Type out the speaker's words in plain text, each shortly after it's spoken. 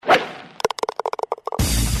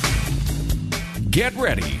Get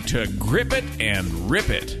ready to grip it and rip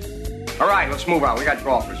it. All right, let's move on. We got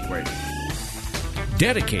golfers waiting.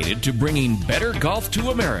 Dedicated to bringing better golf to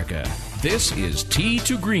America, this is Tee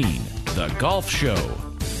to Green, the golf show.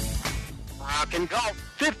 Rockin' golf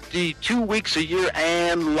 52 weeks a year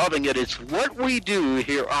and loving it. It's what we do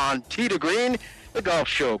here on Tee to Green, the golf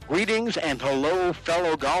show. Greetings and hello,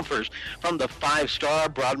 fellow golfers, from the five-star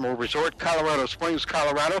Broadmoor Resort, Colorado Springs,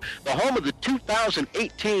 Colorado, the home of the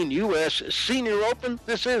 2018 U.S. Senior Open.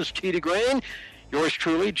 This is Tee to Green. Yours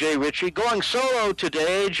truly, Jay Ritchie, going solo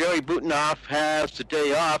today. Jerry Butenoff has the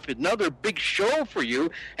day off. Another big show for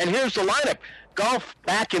you. And here's the lineup. Golf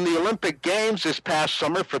back in the Olympic Games this past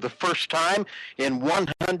summer for the first time in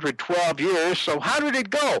 112 years. So how did it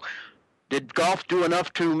go? Did golf do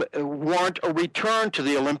enough to warrant a return to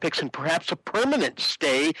the Olympics and perhaps a permanent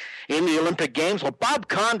stay in the Olympic Games? Well, Bob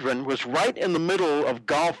Condren was right in the middle of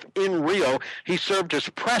golf in Rio. He served as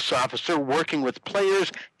press officer working with players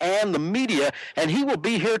and the media, and he will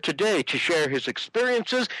be here today to share his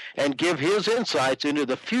experiences and give his insights into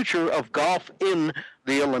the future of golf in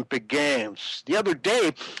the Olympic Games. The other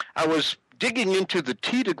day, I was digging into the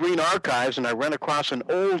Tee to Green archives, and I ran across an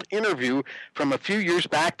old interview from a few years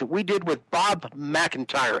back that we did with Bob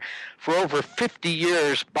McIntyre. For over 50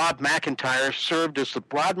 years, Bob McIntyre served as the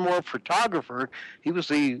Broadmoor photographer. He was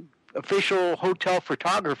the official hotel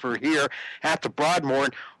photographer here at the Broadmoor.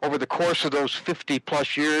 And over the course of those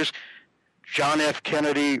 50-plus years, John F.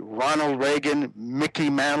 Kennedy, Ronald Reagan, Mickey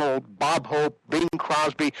Mantle, Bob Hope, Bing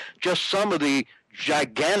Crosby, just some of the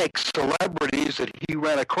gigantic celebrities that he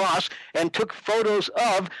ran across and took photos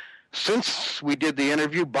of. Since we did the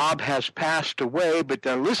interview, Bob has passed away, but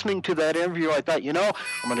listening to that interview, I thought, I'm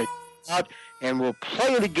going to out and we'll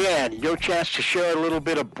play it again. Your chance to share a little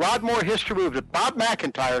bit of Broadmoor history with Bob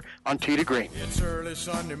McIntyre on Tee to Green. It's early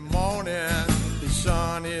Sunday morning, the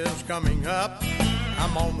sun is coming up.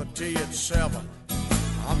 I'm on the tee at 7.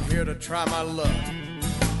 I'm here to try my luck.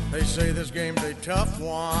 They say this game's a tough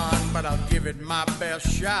one, but I'll give it my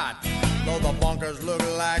best shot. Though the bunkers look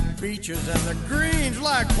like beaches and the greens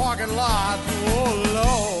like parking lots. Oh,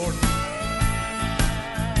 Lord,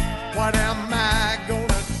 what am I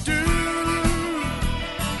gonna do?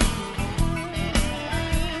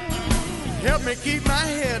 Help me keep my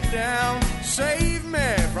head down. Save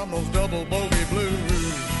me from those double bogey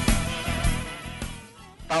blues.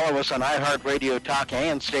 Follow us on iHeartRadio Talk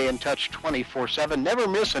and stay in touch 24/7. Never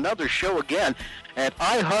miss another show again at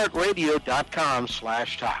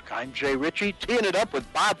iHeartRadio.com/talk. I'm Jay Ritchie, teeing it up with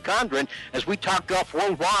Bob Condren as we talk golf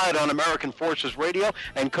worldwide on American Forces Radio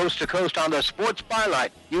and coast to coast on the Sports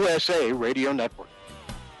Byline USA Radio Network.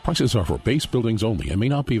 Prices are for base buildings only and may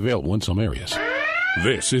not be available in some areas.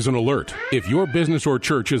 This is an alert. If your business or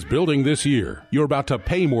church is building this year, you're about to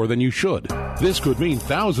pay more than you should. This could mean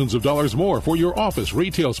thousands of dollars more for your office,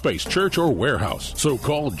 retail space, church, or warehouse. So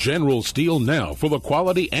call General Steel now for the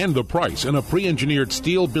quality and the price in a pre-engineered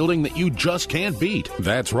steel building that you just can't beat.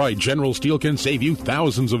 That's right, General Steel can save you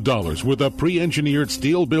thousands of dollars with a pre-engineered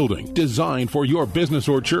steel building designed for your business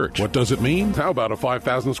or church. What does it mean? How about a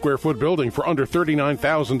 5,000 square foot building for under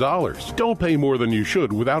 $39,000? Don't pay more than you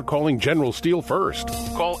should without calling General Steel first.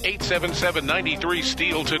 Call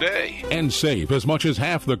 877-93-STEEL today and save as much as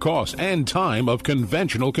half the cost and time of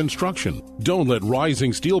conventional construction. Don't let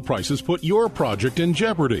rising steel prices put your project in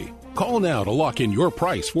jeopardy. Call now to lock in your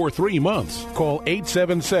price for 3 months. Call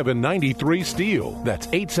 877-93-STEEL. That's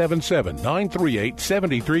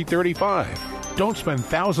 877-938-7335. Don't spend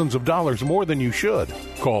thousands of dollars more than you should.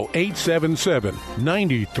 Call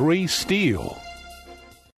 877-93-STEEL.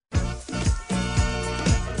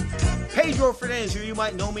 Pedro Fernandez here. You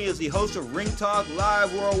might know me as the host of Ring Talk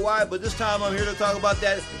Live Worldwide, but this time I'm here to talk about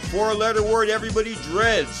that four-letter word everybody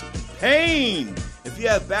dreads, pain. If you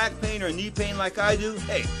have back pain or knee pain like I do,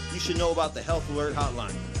 hey, you should know about the Health Alert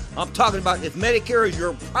Hotline. I'm talking about if Medicare is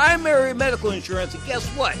your primary medical insurance, and guess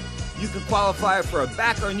what? You can qualify for a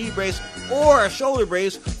back or knee brace or a shoulder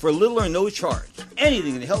brace for little or no charge.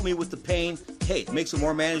 Anything to help me with the pain, hey, makes it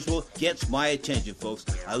more manageable, gets my attention, folks.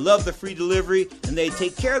 I love the free delivery, and they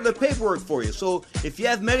take care of the paperwork for you. So if you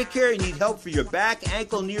have Medicare and need help for your back,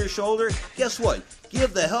 ankle, knee, or shoulder, guess what?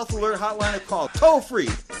 Give the Health Alert Hotline a call, toll-free,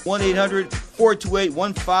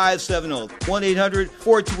 1-800-428-1570,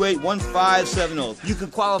 1-800-428-1570. You can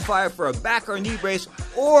qualify for a back or knee brace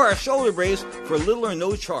or a shoulder brace for little or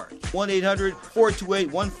no charge.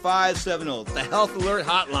 1-800-428-1570, the Health Alert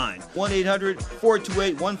Hotline,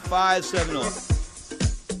 1-800-428-1570.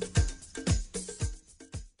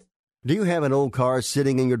 Do you have an old car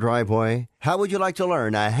sitting in your driveway? How would you like to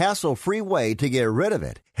learn a hassle-free way to get rid of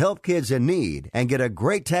it? help kids in need, and get a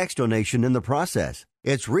great tax donation in the process.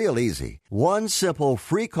 It's real easy. One simple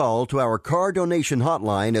free call to our car donation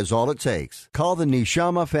hotline is all it takes. Call the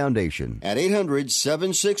Neshama Foundation at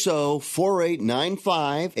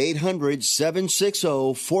 800-760-4895,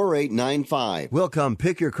 800-760-4895. We'll come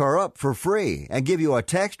pick your car up for free and give you a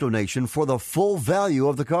tax donation for the full value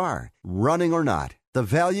of the car, running or not. The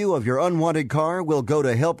value of your unwanted car will go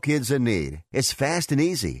to help kids in need. It's fast and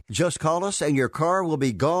easy. Just call us and your car will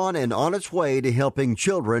be gone and on its way to helping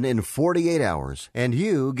children in 48 hours. And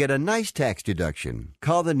you get a nice tax deduction.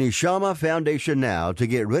 Call the Neshama Foundation now to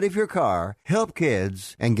get rid of your car, help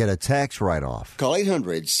kids, and get a tax write-off. Call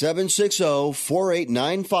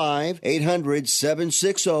 800-760-4895,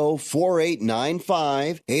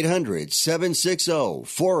 800-760-4895,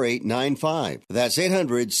 800-760-4895. That's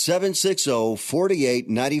 800-760-4895.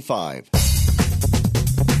 $48.95.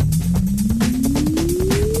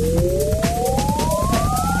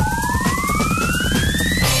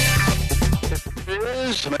 It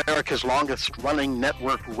is America's longest-running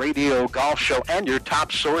network radio golf show and your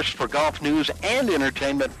top source for golf news and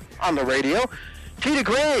entertainment on the radio. Tee to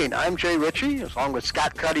Green. I'm Jay Ritchie, along with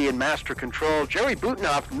Scott Cuddy in Master Control. Jerry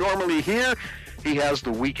Butenoff normally here. He has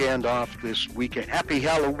the weekend off this weekend. Happy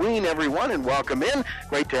Halloween, everyone, and welcome in.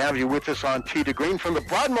 Great to have you with us on Tee to Green from the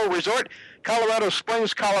Broadmoor Resort, Colorado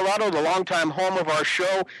Springs, Colorado, the longtime home of our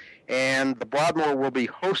show. And the Broadmoor will be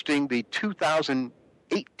hosting the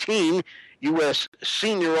 2018 U.S.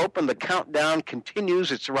 Senior Open. The countdown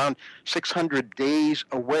continues. It's around 600 days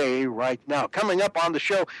away right now. Coming up on the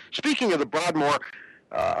show, speaking of the Broadmoor,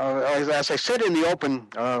 as I said in the Open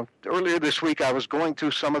earlier this week, I was going through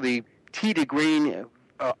some of the Tee to Green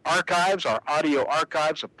archives, our audio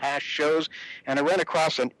archives of past shows, and I ran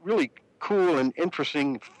across a really cool and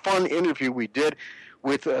interesting, fun interview we did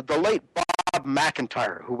with the late Bob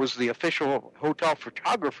McIntyre, who was the official hotel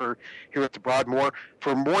photographer here at the Broadmoor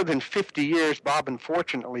for more than 50 years. Bob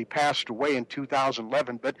unfortunately passed away in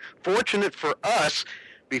 2011, but fortunate for us,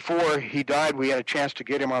 before he died, we had a chance to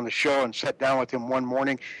get him on the show and sat down with him one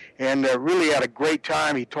morning and really had a great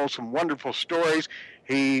time. He told some wonderful stories.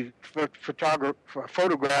 He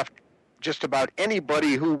photographed just about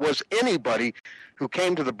anybody who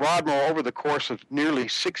came to the Broadmoor over the course of nearly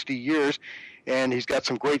 60 years, and he's got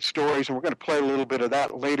some great stories, and we're going to play a little bit of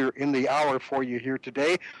that later in the hour for you here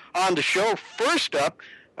today. On the show, first up,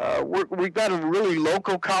 we've got a really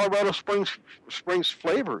local Colorado Springs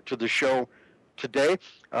flavor to the show today.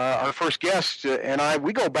 Our first guest and I,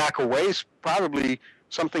 we go back a ways, probably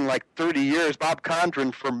something like 30 years. Bob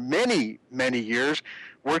Condren, for many, many years,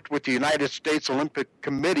 worked with the United States Olympic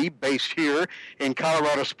Committee based here in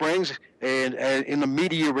Colorado Springs and in the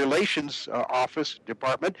Media Relations Office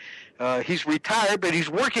Department. He's retired, but he's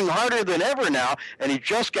working harder than ever now, and he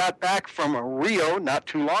just got back from Rio not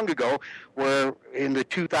too long ago, where in the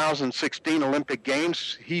 2016 Olympic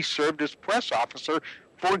Games, he served as press officer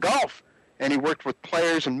for golf, and he worked with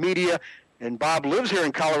players and media. And Bob lives here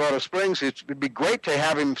in Colorado Springs. It'd be great to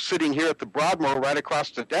have him sitting here at the Broadmoor right across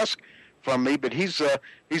the desk from me, but he's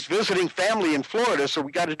visiting family in Florida, so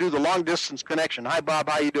we got to do the long-distance connection. Hi, Bob.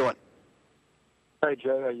 How you doing? Hey,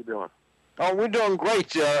 Jay. How you doing? Oh, we're doing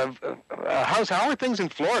great. How are things in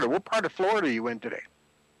Florida? What part of Florida are you in today?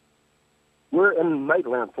 We're in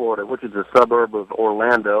Maitland, Florida, which is a suburb of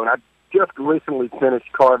Orlando, and I just recently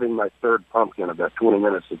finished carving my third pumpkin about 20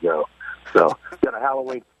 minutes ago. So, got a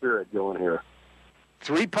Halloween spirit going here.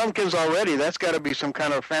 3 pumpkins already. That's got to be some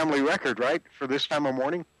kind of family record, right, for this time of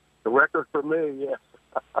morning? The record for me, yes.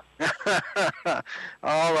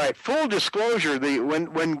 All right. Full disclosure,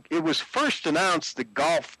 when it was first announced that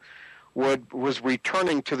golf was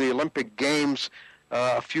returning to the Olympic Games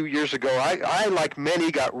a few years ago, I, like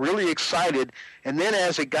many, got really excited. And then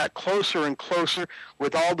as it got closer and closer,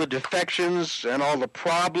 with all the defections and all the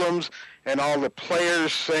problems and all the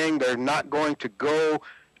players saying they're not going to go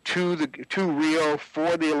to Rio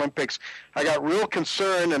for the Olympics, I got real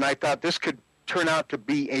concerned, and I thought this could turn out to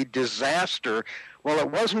be a disaster. Well,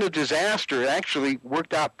 it wasn't a disaster. It actually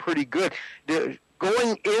worked out pretty good.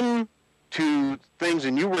 Going into things,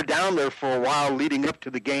 and you were down there for a while leading up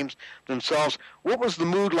to the games themselves, what was the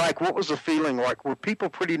mood like? What was the feeling like? Were people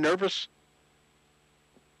pretty nervous?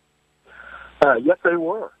 Yes, they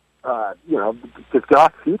were. Because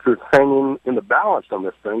golf's future is hanging in the balance on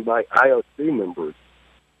this thing by IOC members,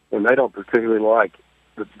 and they don't particularly like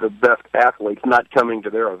the best athletes not coming to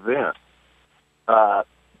their event. But,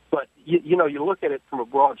 you look at it from a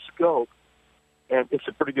broad scope, and it's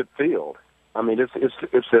a pretty good field. I mean, it's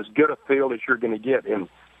as good a field as you're going to get in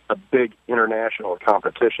a big international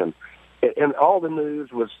competition. And all the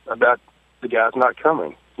news was about the guys not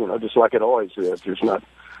coming, just like it always is. There's not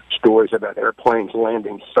stories about airplanes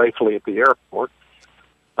landing safely at the airport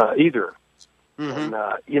either. Mm-hmm.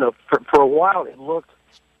 And, for a while it looked,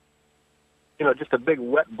 just a big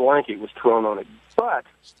wet blanket was thrown on it. But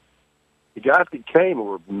the guys that came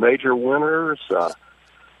were major winners,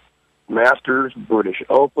 Masters, British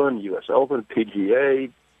Open, U.S. Open,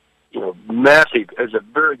 PGA, massive. It was a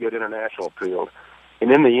very good international field.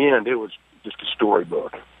 And in the end, it was just a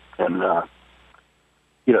storybook. And,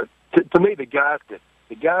 to me, the guys that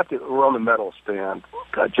were on the medal stand,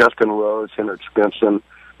 Justin Rose, Henrik Stenson,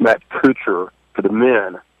 Matt Kuchar, for the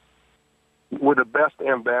men, were the best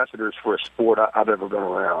ambassadors for a sport I've ever been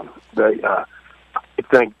around. I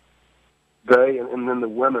think they, and then the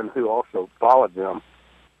women who also followed them,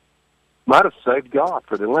 might have saved golf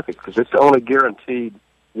for the Olympics, because it's only guaranteed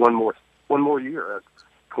one more year, as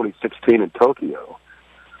 2016 in Tokyo.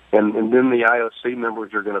 And then the IOC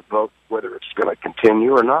members are going to vote whether it's going to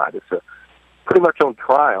continue or not. It's pretty much on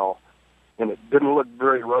trial, and it didn't look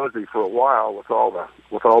very rosy for a while with all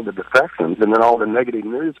the defections and then all the negative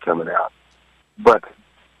news coming out. But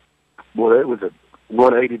it was a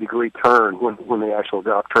 180-degree turn when the actual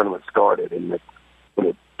golf tournament started, and when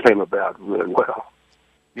it came about really well.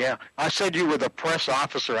 Yeah, I said you were the press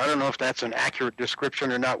officer. I don't know if that's an accurate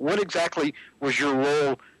description or not. What exactly was your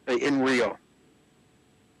role in Rio?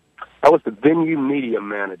 I was the venue media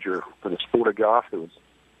manager for the sport of golf that was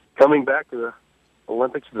coming back to the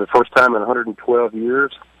Olympics for the first time in 112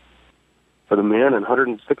 years for the men and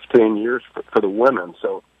 116 years for the women.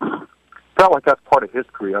 So it felt like that's part of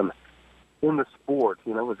history. I'm in the sport.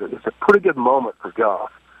 It's a pretty good moment for golf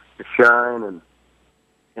to shine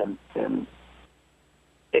and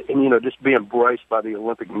just be embraced by the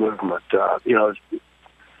Olympic movement. It's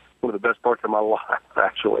one of the best parts of my life,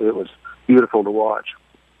 actually. It was beautiful to watch.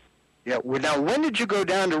 Yeah. Well, now, when did you go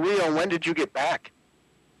down to Rio, and when did you get back?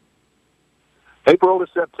 April to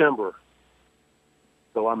September.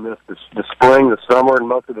 So I missed the spring, the summer, and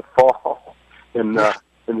most of the fall in the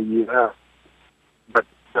U.S. But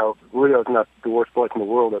Rio's not the worst place in the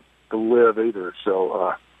world to live either.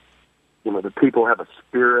 So, the people have a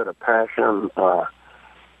spirit, a passion,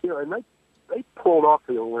 and they pulled off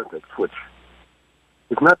the Olympics, which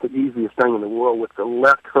is not the easiest thing in the world with the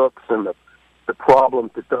left hooks and the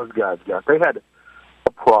problems that those guys got. They had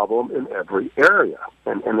a problem in every area,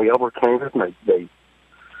 and they overcame it, and they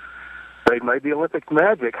made the Olympics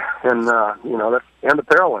magic, and and the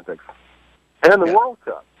Paralympics, and the World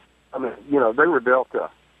Cup. I mean, they were dealt a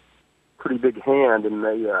pretty big hand, and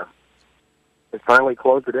they finally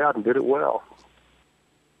closed it out and did it well.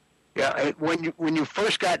 Yeah, when you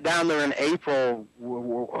first got down there in April,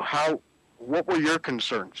 what were your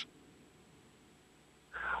concerns?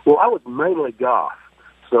 Well, I was mainly golf,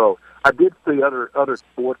 so I did see other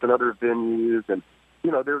sports and other venues, and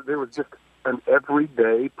there was just an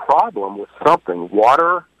everyday problem with something: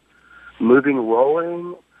 water, moving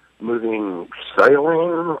rowing, moving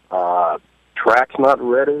sailing, tracks not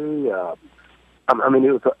ready. It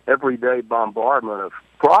was an everyday bombardment of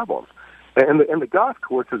problems. And the golf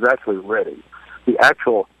course was actually ready. The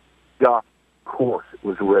actual golf course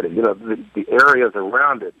was ready. The areas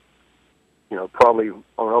around it, probably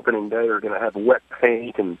on opening day are going to have wet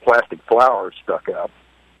paint and plastic flowers stuck up.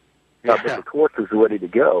 But the course was ready to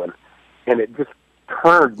go. And it just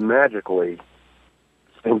turned magically.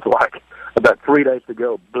 Seems like about 3 days to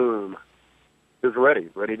go, boom, it was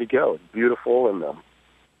ready to go. It's beautiful, and the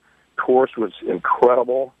course was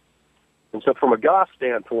incredible. And so from a golf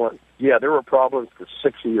standpoint, there were problems for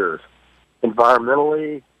 6 years.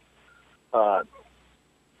 Environmentally,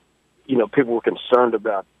 people were concerned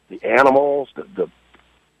about the animals, the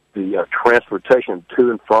transportation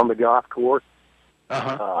to and from the golf course.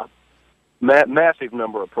 Massive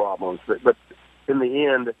number of problems. But in the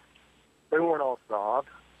end, they weren't all solved,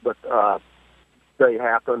 but they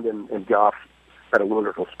happened, and golf at a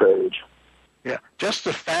wonderful stage. Yeah, just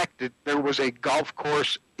the fact that there was a golf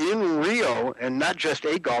course in Rio, and not just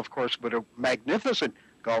a golf course, but a magnificent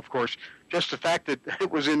golf course, just the fact that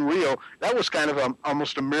it was in Rio, that was kind of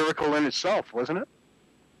almost a miracle in itself, wasn't it?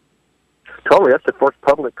 Totally. That's the first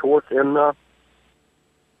public course in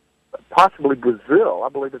possibly Brazil. I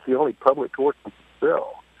believe it's the only public course in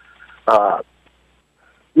Brazil. And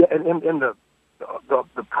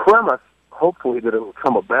the premise, hopefully, that it will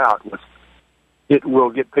come about was it will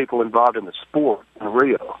get people involved in the sport in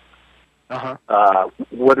Rio.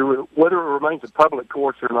 Whether it remains a public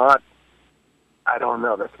course or not, I don't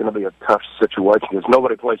know. That's going to be a tough situation because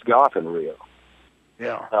nobody plays golf in Rio.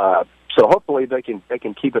 Yeah. So hopefully they can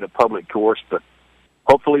keep it a public course, but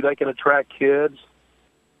hopefully they can attract kids.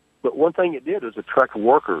 But one thing it did is attract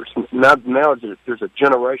workers. Now there's a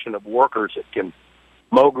generation of workers that can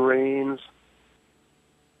mow greens,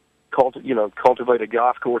 cultivate a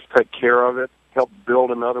golf course, take care of it, help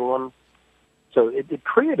build another one. So it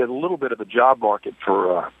created a little bit of a job market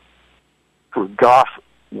for golf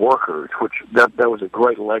workers, which that was a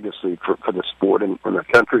great legacy for the sport in a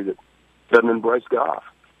country that doesn't embrace golf.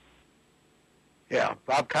 Yeah,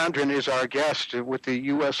 Bob Condren is our guest with the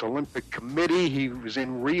U.S. Olympic Committee. He was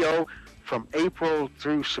in Rio from April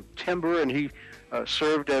through September, and he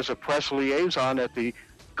served as a press liaison at the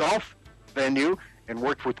golf venue and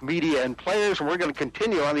worked with media and players. And we're going to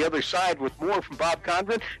continue on the other side with more from Bob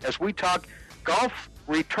Condren as we talk golf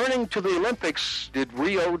returning to the Olympics. Did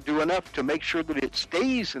Rio do enough to make sure that it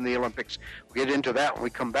stays in the Olympics? We'll get into that when we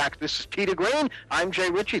come back. This is Tee to Green. I'm Jay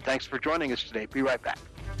Ritchie. Thanks for joining us today. Be right back.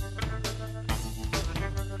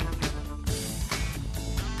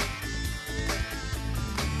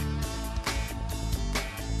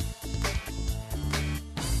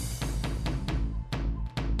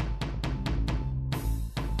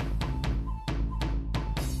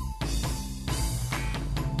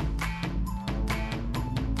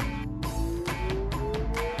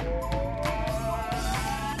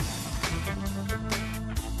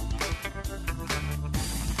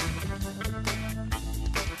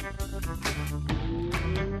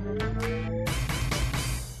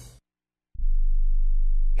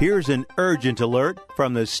 Here's an urgent alert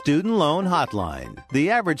from the Student Loan Hotline. The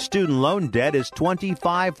average student loan debt is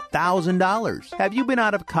 $25,000. Have you been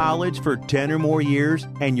out of college for 10 or more years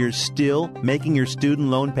and you're still making your student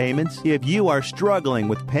loan payments? If you are struggling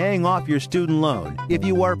with paying off your student loan, if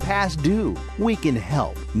you are past due, we can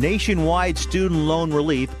help. Nationwide Student Loan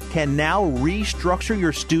Relief can now restructure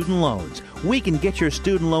your student loans. We can get your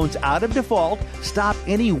student loans out of default, stop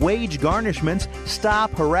any wage garnishments, stop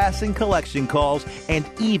harassing collection calls, and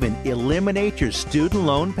even eliminate your student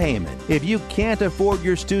loan payment. If you can't afford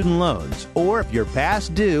your student loans, or if you're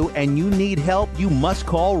past due and you need help, you must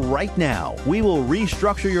call right now. We will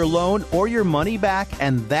restructure your loan or your money back,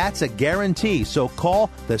 and that's a guarantee. So call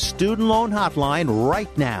the Student Loan Hotline right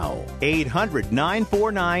now.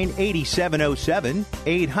 800-949-8707.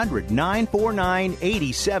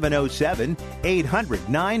 800-949-8707.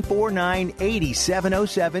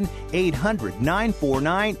 800-949-8707.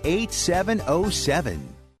 800-949-8707.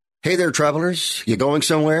 Hey there, travelers. You going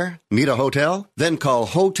somewhere? Need a hotel? Then call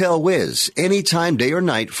Hotel Wiz anytime, day or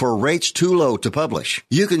night, for rates too low to publish.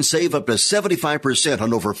 You can save up to 75%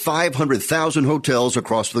 on over 500,000 hotels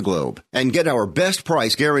across the globe and get our best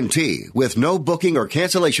price guarantee with no booking or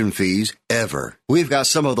cancellation fees ever. We've got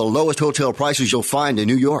some of the lowest hotel prices you'll find in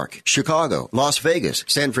New York, Chicago, Las Vegas,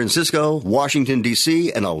 San Francisco, Washington,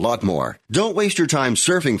 D.C., and a lot more. Don't waste your time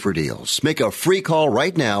surfing for deals. Make a free call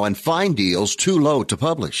right now and find deals too low to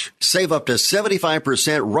publish. Save up to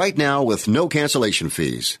 75% right now with no cancellation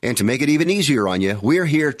fees. And to make it even easier on you, we're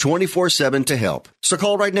here 24/7 to help. So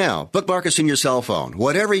call right now. Bookmark us in your cell phone.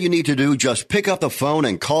 Whatever you need to do, just pick up the phone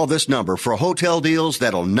and call this number for hotel deals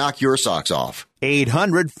that'll knock your socks off.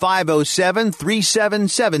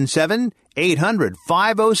 800-507-3777.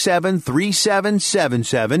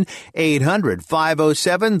 800-507-3777.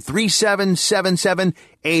 800-507-3777.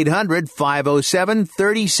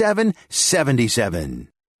 800-507-3777.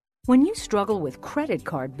 When you struggle with credit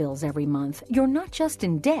card bills every month, you're not just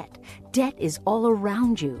in debt. Debt is all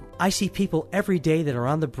around you. I see people every day that are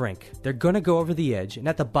on the brink. They're going to go over the edge, and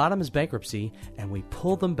at the bottom is bankruptcy, and we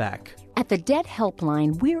pull them back. At the Debt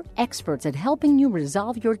Helpline, we're experts at helping you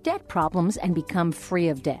resolve your debt problems and become free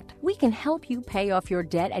of debt. We can help you pay off your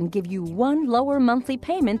debt and give you one lower monthly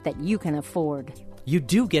payment that you can afford. You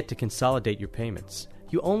do get to consolidate your payments.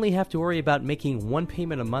 You only have to worry about making one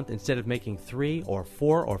payment a month instead of making 3 or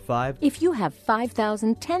 4 or 5. If you have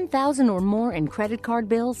 $5,000, $10,000 or more in credit card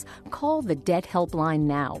bills, call the Debt Helpline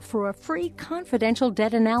now for a free confidential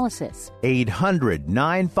debt analysis.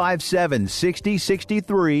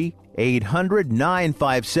 800-957-6063.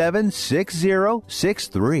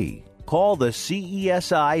 800-957-6063. Call the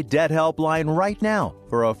CESI Debt Helpline right now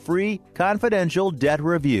for a free confidential debt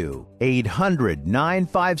review.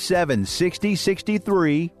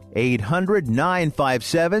 800-957-6063.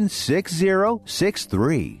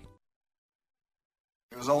 800-957-6063.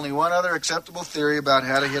 There's only one other acceptable theory about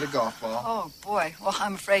how to hit a golf ball. Oh, boy. Well,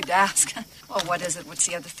 I'm afraid to ask. Well, what is it? What's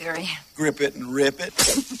the other theory? Grip it and rip it.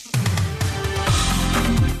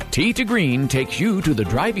 Tee to Green takes you to the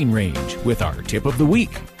driving range with our tip of the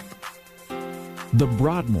week. The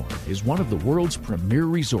Broadmoor is one of the world's premier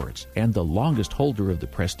resorts and the longest holder of the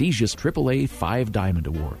prestigious AAA 5 Diamond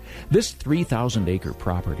Award. This 3,000-acre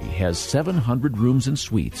property has 700 rooms and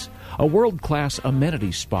suites, a world-class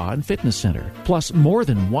amenity spa and fitness center, plus more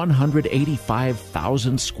than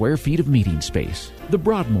 185,000 square feet of meeting space. The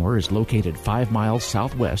Broadmoor is located 5 miles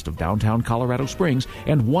southwest of downtown Colorado Springs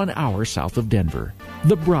and 1 hour south of Denver.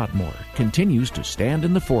 The Broadmoor continues to stand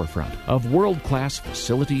in the forefront of world-class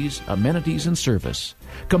facilities, amenities, and service,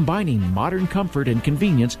 combining modern comfort and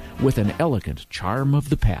convenience with an elegant charm of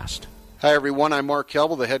the past. Hi, everyone. I'm Mark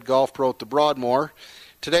Kelble, the head golf pro at the Broadmoor.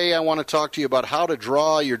 Today I want to talk to you about how to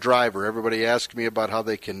draw your driver. Everybody asks me about how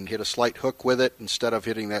they can hit a slight hook with it instead of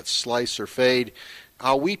hitting that slice or fade.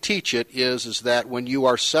 How we teach it is that when you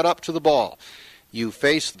are set up to the ball, you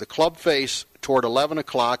face the club face toward 11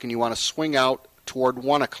 o'clock and you want to swing out toward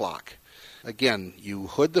 1 o'clock. Again, you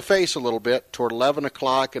hood the face a little bit toward 11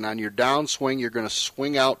 o'clock, and on your downswing you're going to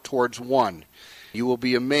swing out towards 1. You will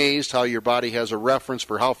be amazed how your body has a reference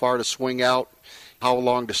for how far to swing out, how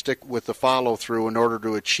long to stick with the follow-through in order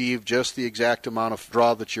to achieve just the exact amount of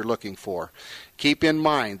draw that you're looking for. Keep in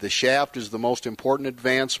mind, the shaft is the most important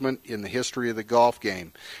advancement in the history of the golf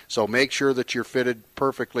game. So make sure that you're fitted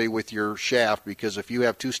perfectly with your shaft, because if you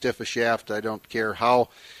have too stiff a shaft, I don't care how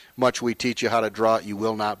much we teach you how to draw it, you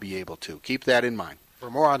will not be able to. Keep that in mind.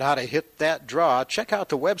 For more on how to hit that draw, check out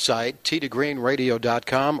the website,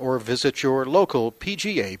 tdegreenradio.com, or visit your local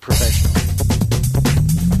PGA professional.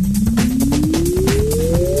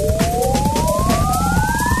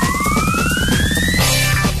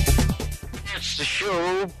 It's the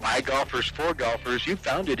show by golfers for golfers. You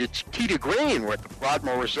found it. It's Tee to Green. We're at the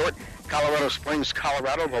Broadmoor Resort, Colorado Springs,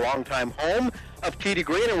 Colorado, the longtime home of Tee to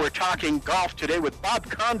Green, and we're talking golf today with Bob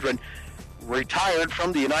Condren, retired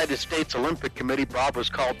from the United States Olympic Committee. Bob was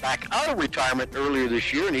called back out of retirement earlier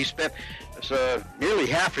this year, and he spent nearly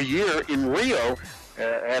half a year in Rio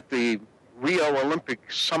at the Rio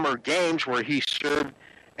Olympic Summer Games, where he served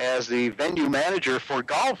as the venue manager for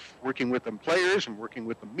golf, working with the players and working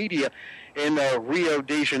with the media in Rio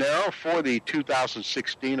de Janeiro for the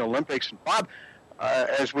 2016 Olympics. And Bob,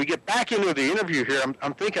 as we get back into the interview here,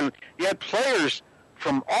 I'm thinking you had players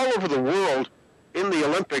from all over the world in the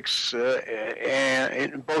Olympics,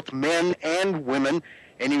 and both men and women,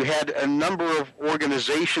 and you had a number of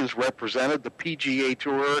organizations represented, the PGA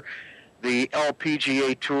Tour, the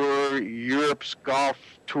LPGA Tour, Europe's Golf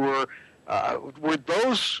Tour. Were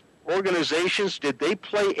those organizations, did they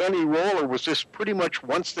play any role, or was this pretty much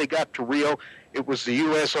once they got to Rio, it was the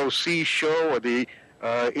USOC show or the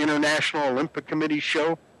International Olympic Committee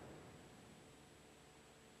show?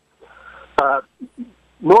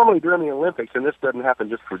 Normally during the Olympics, and this doesn't happen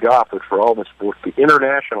just for golf, but for all the sports, the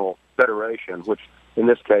International Federation, which in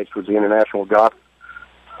this case was the International Golf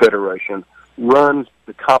Federation, runs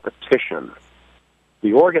the competition.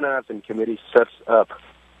 The organizing committee sets up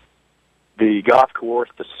the golf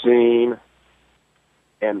course, the scene,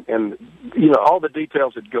 and all the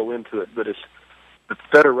details that go into it, but the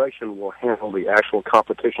federation will handle the actual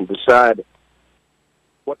competition, decide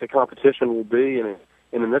what the competition will be, and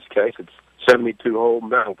in this case, it's 72-hole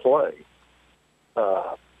medal play,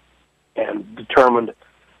 and determined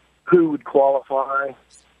who would qualify,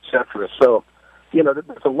 etc. So,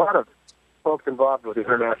 there's a lot of folks involved with the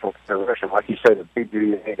International Federation, like you say, the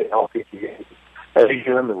PGA, the LPGA,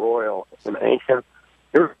 Asian, the Royal, and Ancient.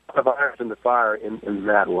 There's a lot of irons in the fire in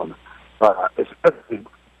that one, especially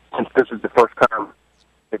since this is the first time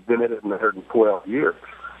they've been in it in 112 years.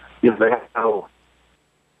 They have no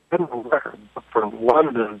record from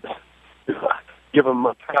London to give them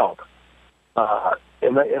much help.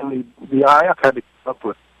 And the IF had to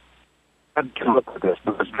come up with this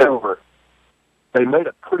because they made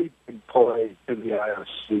a pretty big play to the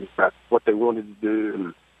IOC about what they wanted to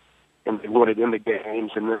do, and they wanted in the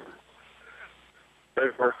games, and then they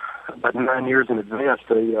were about 9 years in advance.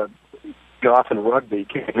 Golf and rugby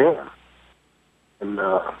came in, and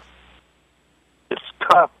it's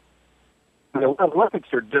tough. The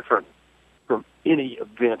Olympics are different from any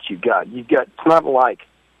events you got. It's not like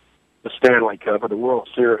the Stanley Cup or the World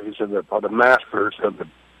Series or the Masters of the.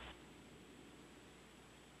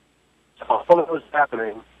 All of it was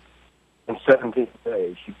happening in 17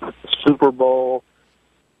 days. You put the Super Bowl,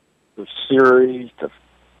 the series,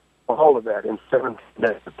 all of that in 17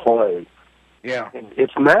 days to play. Yeah, and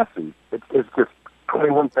it's massive. It's just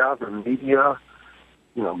 21,000 media.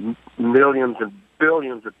 Millions and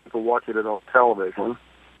billions of people watching it on television.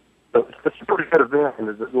 So it's a pretty good event, and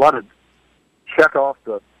there's a lot of check off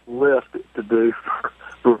the list to do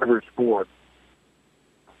for every sport.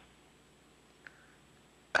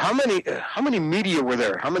 How many media were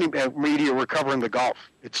there? How many media were covering the golf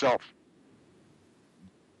itself?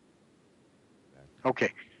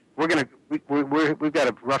 Okay, we've got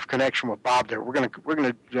a rough connection with Bob there. We're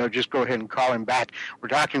gonna just go ahead and call him back. We're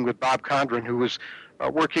talking with Bob Condren, who was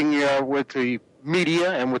working with the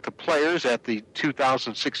media and with the players at the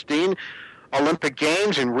 2016 Olympic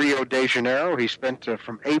Games in Rio de Janeiro. He spent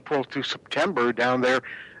from April to September down there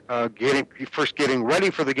getting ready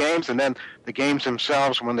for the games, and then the games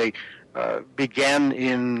themselves when they began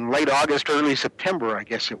in late August, early September, I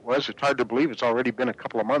guess it was. It's hard to believe it's already been a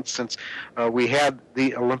couple of months since we had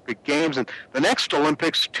the Olympic Games. And the next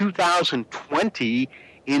Olympics, 2020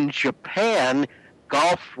 in Japan,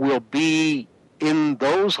 golf will be in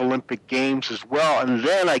those Olympic Games as well. And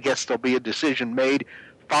then I guess there'll be a decision made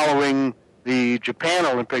following the Japan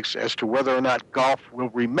Olympics as to whether or not golf will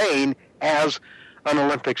remain as an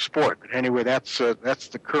Olympic sport. But anyway, that's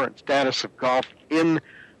the current status of golf in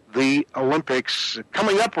the Olympics.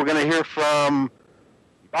 Coming up, we're going to hear from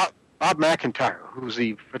Bob McIntyre, who's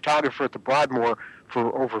the photographer at the Broadmoor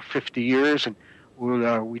for over 50 years. And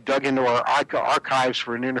we dug into our archives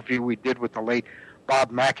for an interview we did with the late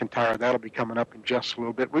Bob McIntyre. That'll be coming up in just a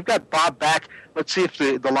little bit. We've got Bob back. Let's see if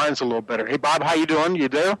the line's a little better. Hey, Bob, how you doing? You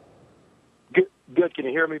there? Good. Can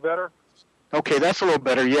you hear me better? Okay, that's a little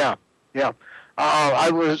better. Yeah. I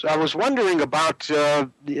was wondering about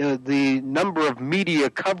the number of media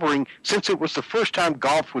covering, since it was the first time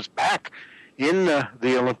golf was back in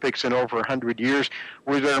the Olympics in over 100 years.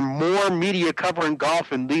 Were there more media covering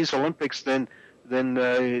golf in these Olympics than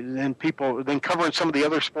covering some of the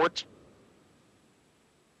other sports?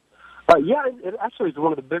 Yeah, it actually is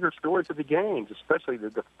one of the bigger stories of the games, especially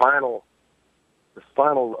the final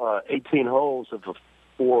 18 holes of the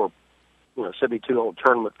 72-hole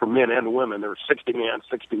tournament for men and women. There were 60 men,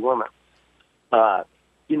 60 women. There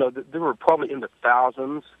were probably in the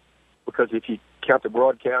thousands, because if you count the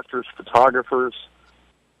broadcasters, photographers,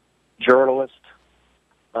 journalists,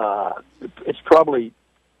 it's probably,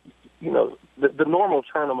 the normal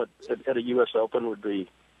tournament at a U.S. Open would be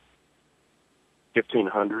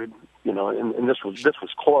 1,500, and this was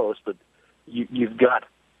close, but you've got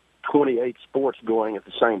 28 sports going at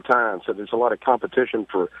the same time, so there's a lot of competition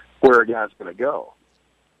for where a guy's going to go.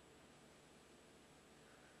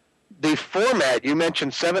 The format, you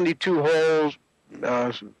mentioned 72 holes,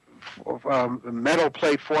 medal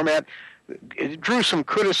play format. It drew some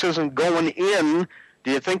criticism going in.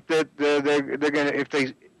 Do you think that they're going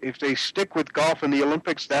to, if they stick with golf in the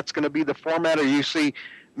Olympics, that's going to be the format, or you see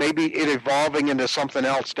maybe it evolving into something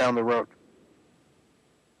else down the road?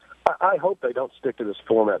 I hope they don't stick to this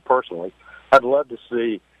format personally. I'd love to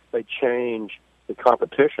see they change the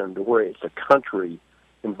competition to where it's a country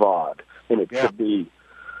involved, and it could be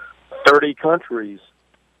 30 countries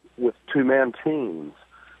with two-man teams.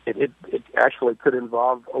 It actually could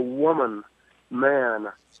involve a woman-man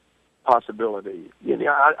possibility.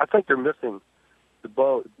 I think they're missing the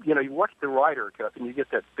boat. You watch the Ryder Cup and you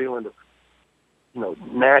get that feeling of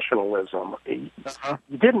nationalism. You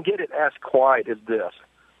didn't get it as quiet as this.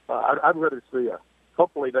 I'd rather see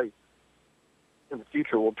hopefully they, in the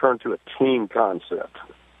future, will turn to a team concept.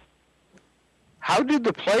 How did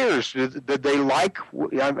the players, did they like,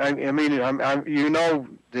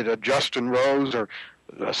 did a Justin Rose or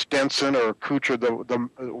a Stenson or Kuchar,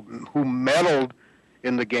 who medaled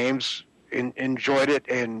in the games, enjoyed it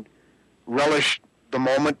and relished the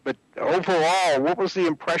moment, but overall, what was the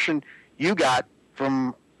impression you got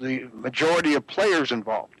from the majority of players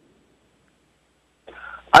involved?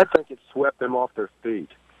 I think it swept them off their feet.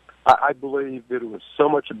 I believe that it was so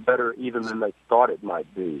much better even than they thought it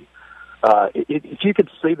might be. If you could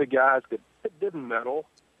see the guys that didn't medal,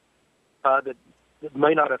 that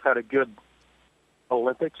may not have had a good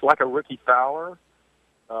Olympics, like a Ricky Fowler,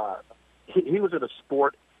 he was at a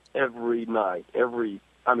sport every night.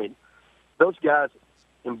 Those guys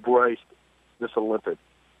embraced this Olympic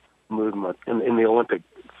movement and the Olympic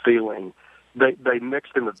feeling. They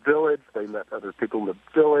mixed in the village. They met other people in the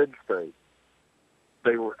village.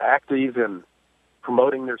 They were active in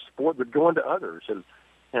promoting their sport, but going to others.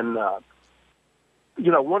 And one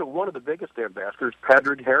of the biggest ambassadors,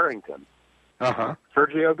 Padraig Harrington,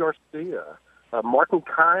 Sergio Garcia, Martin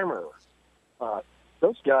Keimer,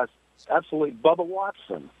 those guys, absolutely. Bubba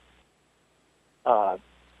Watson.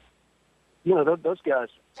 Those guys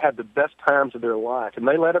had the best times of their life, and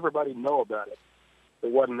they let everybody know about it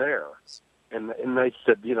that wasn't there. And they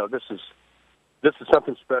said, this is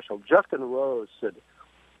something special. Justin Rose said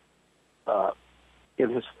in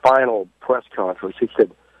his final press conference, he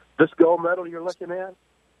said, this gold medal you're looking at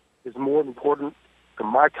is more important to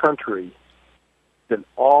my country than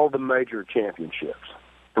all the major championships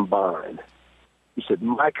combined. He said,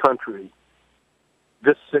 my country,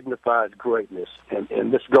 this signifies greatness,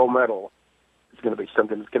 and this gold medal is going to be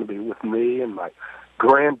something that's going to be with me and my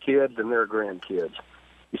grandkids and their grandkids.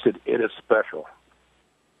 He said, it is special.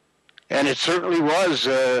 And it certainly was.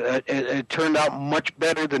 It turned out much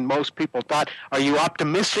better than most people thought. Are you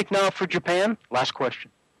optimistic now for Japan? Last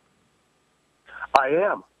question. I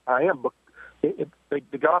am. But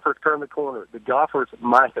the golfers turned the corner. The golfers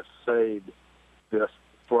might have saved this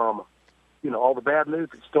from, all the bad news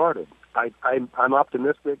that started. I'm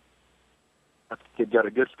optimistic. I think it got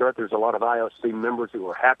a good start. There's a lot of IOC members who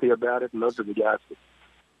are happy about it, and those are the guys that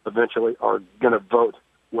eventually are going to vote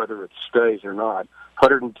whether it stays or not.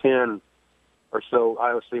 110 or so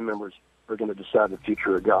IOC members are going to decide the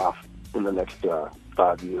future of golf in the next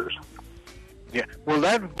 5 years. Yeah. Will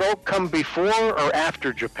that vote come before or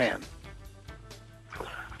after Japan?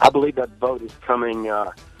 I believe that vote is coming.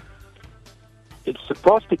 It's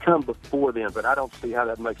supposed to come before then, but I don't see how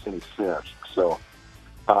that makes any sense. So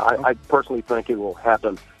I personally think it will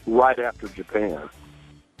happen right after Japan.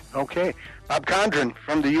 Okay. Bob Condren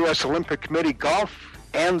from the U.S. Olympic Committee, Golf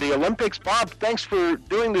and the Olympics. Bob, thanks for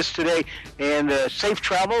doing this today, and safe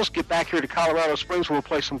travels. Get back here to Colorado Springs. We'll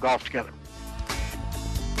play some golf together.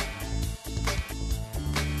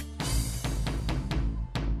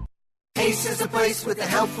 Ace is a place with the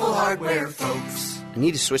helpful hardware, folks. I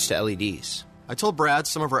need to switch to LEDs. I told Brad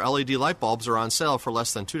some of our LED light bulbs are on sale for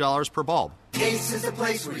less than $2 per bulb. Ace is a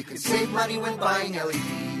place where you can save money when buying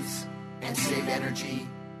LEDs and save energy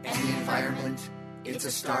and the environment. It's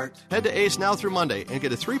a start. Head to Ace now through Monday and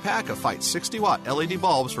get a 3-pack of Fight 60-watt LED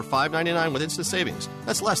bulbs for $5.99 with instant savings.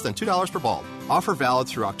 That's less than $2 per bulb. Offer valid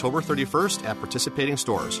through October 31st at participating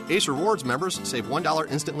stores. Ace Rewards members save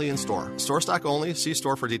 $1 instantly in store. Store stock only. See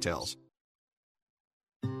store for details.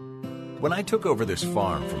 When I took over this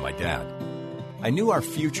farm from my dad, I knew our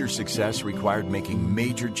future success required making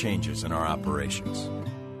major changes in our operations.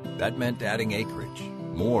 That meant adding acreage,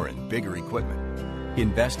 more and bigger equipment,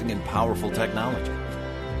 investing in powerful technology,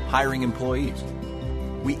 hiring employees.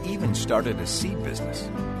 We even started a seed business.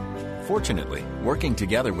 Fortunately, working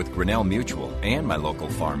together with Grinnell Mutual and my local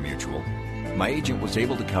farm mutual, my agent was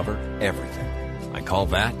able to cover everything. I call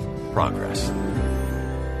that progress.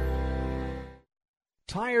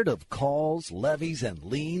 Tired of calls, levies, and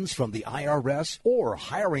liens from the IRS or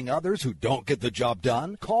hiring others who don't get the job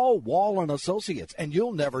done? Call Wall & Associates and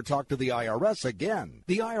you'll never talk to the IRS again.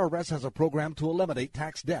 The IRS has a program to eliminate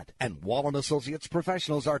tax debt, and Wall & Associates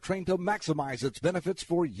professionals are trained to maximize its benefits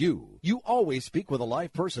for you. You always speak with a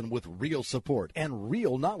live person with real support and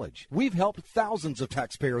real knowledge. We've helped thousands of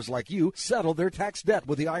taxpayers like you settle their tax debt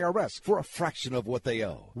with the IRS for a fraction of what they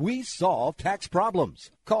owe. We solve tax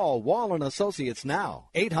problems. Call Wall & Associates now,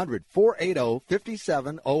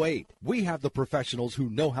 800-480-5708. We have the professionals who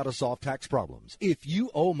know how to solve tax problems. If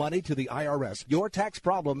you owe money to the IRS, your tax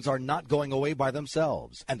problems are not going away by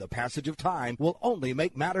themselves, and the passage of time will only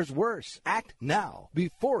make matters worse. Act now,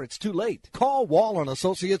 before it's too late. Call Wall &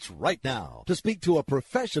 Associates right now to speak to a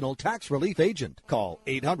professional tax relief agent. Call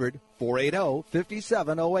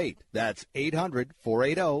 800-480-5708. That's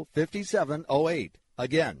 800-480-5708.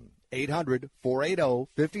 Again,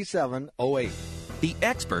 800-480-5708. The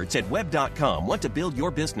experts at Web.com want to build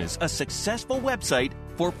your business a successful website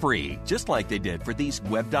for free, just like they did for these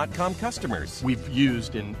Web.com customers. We've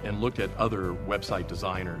used and looked at other website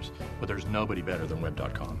designers, but there's nobody better than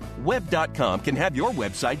Web.com. Web.com can have your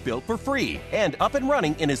website built for free and up and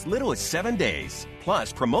running in as little as 7 days.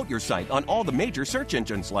 Plus, promote your site on all the major search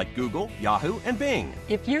engines like Google, Yahoo, and Bing.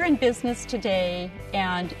 If you're in business today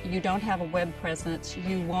and you don't have a web presence,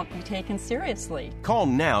 you won't be taken seriously. Call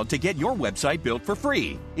now to get your website built for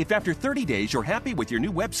free. If after 30 days you're happy with your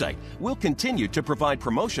new website, we'll continue to provide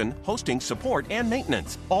promotion, hosting, support, and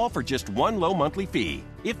maintenance, all for just one low monthly fee.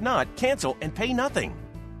 If not, cancel and pay nothing.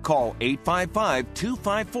 Call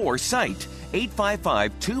 855-254-SITE,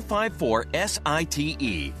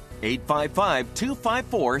 855-254-SITE.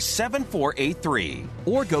 855-254-7483,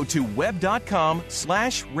 or go to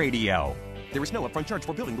web.com/radio. There is no upfront charge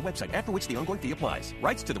for building the website, after which the ongoing fee applies.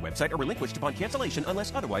 Rights to the website are relinquished upon cancellation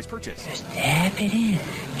unless otherwise purchased. Just tap it in.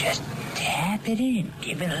 Just tap it in.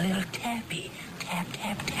 Give it a little tappy. Tap,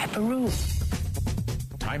 tap, tap-a-roo.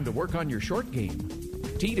 Time to work on your short game.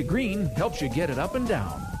 Tee to Green helps you get it up and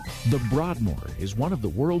down. The Broadmoor is one of the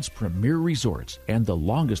world's premier resorts and the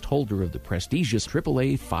longest holder of the prestigious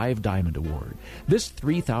AAA 5 Diamond Award. This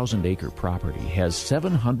 3,000-acre property has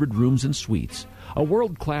 700 rooms and suites, a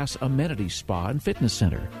world-class amenity spa and fitness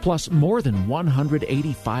center, plus more than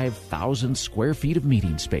 185,000 square feet of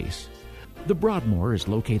meeting space. The Broadmoor is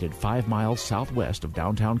located 5 miles southwest of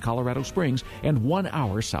downtown Colorado Springs and 1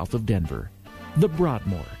 hour south of Denver. The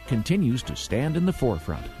Broadmoor continues to stand in the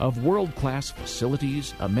forefront of world-class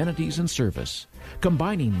facilities, amenities, and service,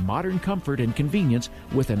 combining modern comfort and convenience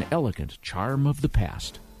with an elegant charm of the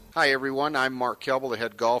past. Hi, everyone. I'm Mark Kelble, the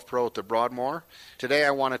head golf pro at the Broadmoor. Today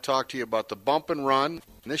I want to talk to you about the bump and run.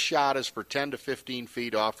 This shot is for 10 to 15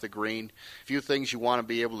 feet off the green. A few things you want to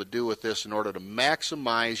be able to do with this in order to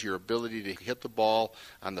maximize your ability to hit the ball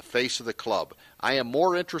on the face of the club. I am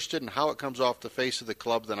more interested in how it comes off the face of the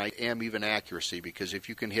club than I am even accuracy, because if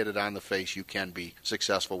you can hit it on the face, you can be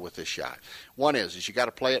successful with this shot. One is you got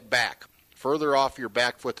to play it back, further off your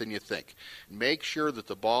back foot than you think. Make sure that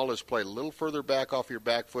the ball is played a little further back off your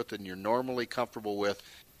back foot than you're normally comfortable with.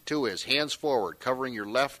 2 is hands forward, covering your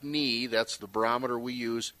left knee. That's the barometer we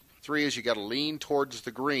use. 3 is you got to lean towards the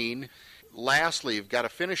green. Lastly, you've got to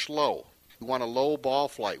finish low. You want a low ball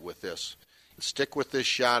flight with this. Stick with this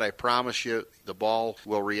shot. I promise you the ball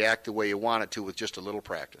will react the way you want it to with just a little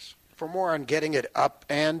practice. For more on getting it up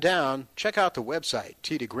and down, check out the website,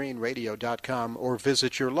 tdegreenradio.com, or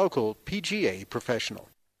visit your local PGA professional.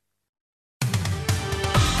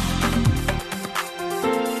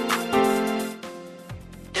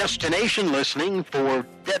 Destination listening for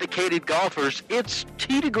dedicated golfers, it's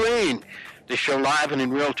Tee to Green. The show live and in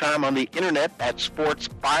real time on the internet at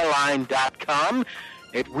sportsbyline.com.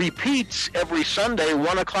 It repeats every Sunday,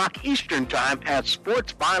 1 o'clock Eastern Time at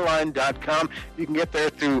sportsbyline.com. You can get there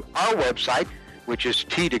through our website, which is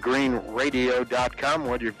tdegreenradio.com.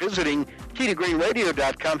 When you're visiting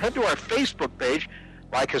tdegreenradio.com, head to our Facebook page.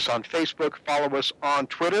 Like us on Facebook. Follow us on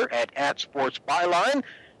Twitter at sportsbyline.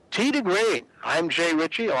 Tee to Green. I'm Jay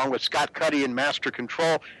Ritchie, along with Scott Cuddy in Master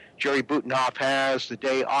Control. Jerry Butenhoff has the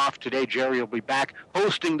day off today. Jerry will be back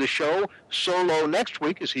hosting the show solo next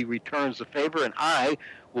week as he returns the favor, and I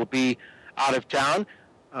will be out of town.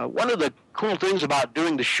 One of the cool things about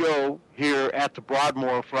doing the show here at the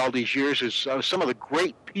Broadmoor for all these years is some of the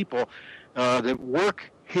great people that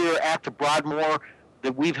work here at the Broadmoor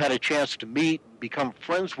that we've had a chance to meet and become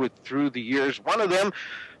friends with through the years. One of them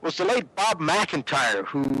was the late Bob McIntyre,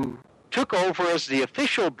 who took over as the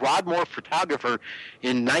official Broadmoor photographer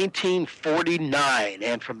in 1949.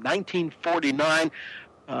 And from 1949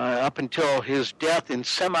 up until his death in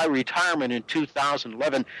semi-retirement in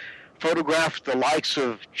 2011, photographed the likes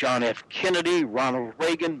of John F. Kennedy, Ronald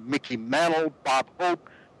Reagan, Mickey Mantle, Bob Hope,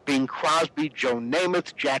 Bing Crosby, Joe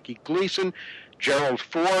Namath, Jackie Gleason, Gerald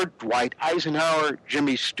Ford, Dwight Eisenhower,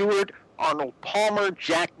 Jimmy Stewart, Arnold Palmer,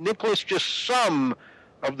 Jack Nicklaus, just some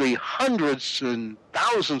of the hundreds and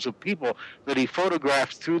thousands of people that he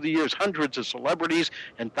photographed through the years, hundreds of celebrities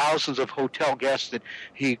and thousands of hotel guests that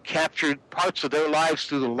he captured parts of their lives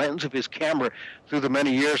through the lens of his camera through the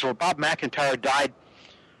many years. Well, Bob McIntyre died,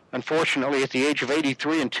 unfortunately, at the age of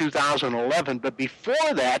 83 in 2011, but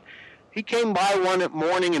before that, he came by one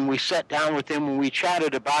morning and we sat down with him and we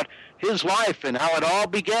chatted about his life and how it all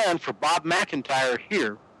began for Bob McIntyre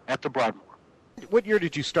here at the Broadmoor. What year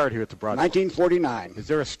did you start here at the Broadmoor? 1949. Is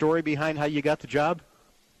there a story behind how you got the job?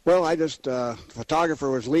 Well, I just, the photographer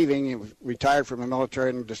was leaving. He was retired from the military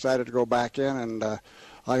and decided to go back in, and I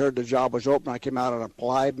heard the job was open. I came out and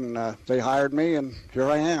applied, and they hired me, and here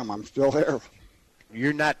I am. I'm still there.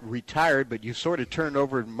 You're not retired, but you sort of turned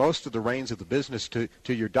over most of the reins of the business to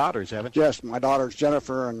your daughters, haven't you? Yes, my daughters,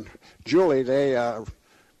 Jennifer and Julie, they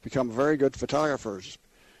become very good photographers.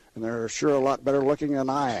 And they're sure a lot better looking than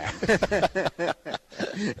I am.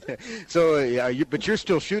 So, but you're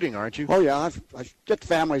still shooting, aren't you? Oh, yeah. I get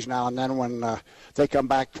families now and then when they come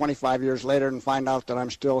back 25 years later and find out that I'm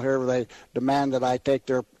still here. They demand that I take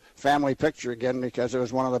their family picture again because it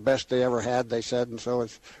was one of the best they ever had, they said. And so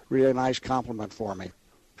it's really a nice compliment for me.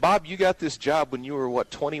 Bob, you got this job when you were,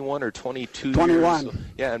 21 or 22 21. years?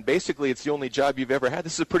 Yeah, and basically it's the only job you've ever had.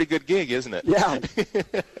 This is a pretty good gig, isn't it? Yeah.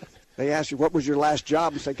 They ask you, what was your last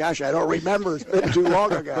job? And say, gosh, I don't remember. It's been too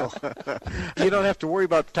long ago. You don't have to worry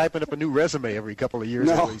about typing up a new resume every couple of years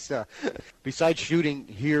no. at least. Besides shooting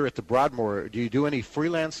here at the Broadmoor, do you do any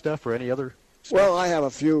freelance stuff or any other stuff? Well, I have a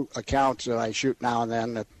few accounts that I shoot now and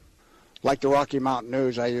then. Like the Rocky Mountain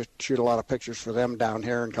News, I used to shoot a lot of pictures for them down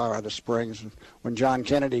here in Colorado Springs. And when John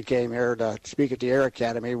Kennedy came here to speak at the Air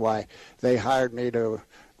Academy, why, they hired me to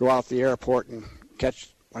go out the airport and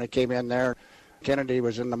catch, when I came in there, Kennedy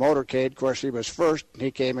was in the motorcade. Of course, he was first. He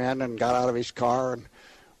came in and got out of his car and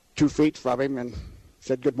 2 feet from him and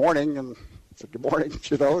said, good morning. And I said, good morning.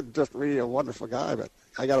 You know, just really a wonderful guy. But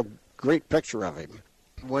I got a great picture of him.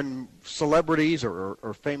 When celebrities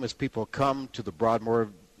or famous people come to the Broadmoor,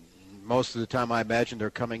 most of the time I imagine they're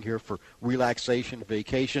coming here for relaxation,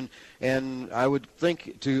 vacation, and I would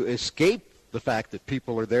think to escape the fact that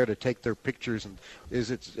people are there to take their pictures. And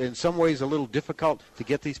is it in some ways a little difficult to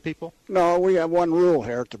get these people? No, we have one rule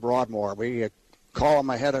here at the Broadmoor. We call them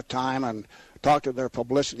ahead of time and talk to their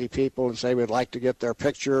publicity people and say we'd like to get their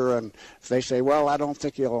picture. And if they say, well, I don't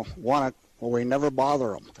think you'll want it, Well, we never bother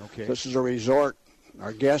them. Okay. This is a resort.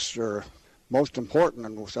 Our guests are most important,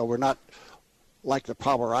 and so we're not like the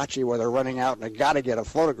paparazzi where they're running out and they got to get a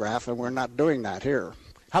photograph, and we're not doing that here.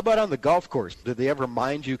 How about on the golf course? Did they ever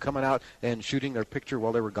mind you coming out and shooting their picture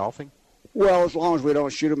while they were golfing? Well, as long as we don't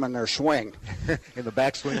shoot them in their swing. In the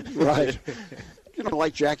backswing? Right. You know,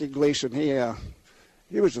 like Jackie Gleason,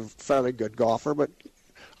 he was a fairly good golfer, but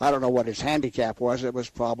I don't know what his handicap was. It was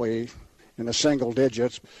probably in the single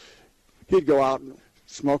digits. He'd go out and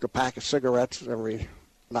smoke a pack of cigarettes every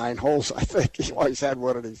 9 holes, I think. He always had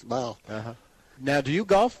one in his mouth. Uh-huh. Now, do you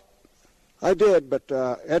golf? I did, but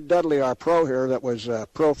Ed Dudley, our pro here that was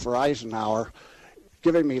pro for Eisenhower,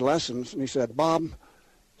 giving me lessons, and he said, Bob,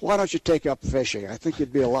 why don't you take up fishing? I think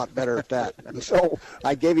you'd be a lot better at that. And so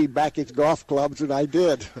I gave him back his golf clubs, and I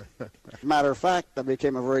did. Matter of fact, I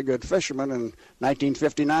became a very good fisherman. In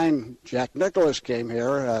 1959, Jack Nicklaus came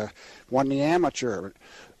here, won the amateur.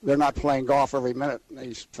 They're not playing golf every minute.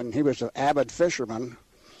 And he was an avid fisherman,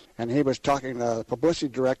 and he was talking to the publicity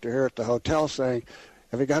director here at the hotel saying,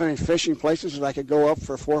 have you got any fishing places that I could go up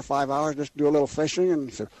for 4 or 5 hours just do a little fishing? And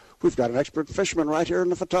he said, we've got an expert fisherman right here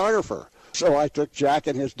and the photographer. So I took Jack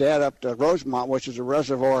and his dad up to Rosemont, which is a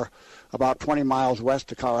reservoir about 20 miles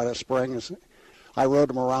west of Colorado Springs. I rowed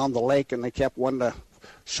them around the lake, and they kept wanting to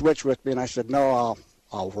switch with me, and I said, no,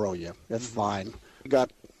 I'll row you. It's fine. We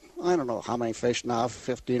got, I don't know how many fish now,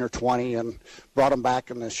 15 or 20, and brought them back,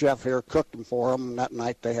 and the chef here cooked them for them, and that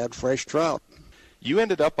night they had fresh trout. You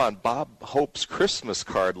ended up on Bob Hope's Christmas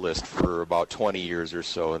card list for about 20 years or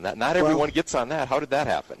so, and not everyone gets on that. How did that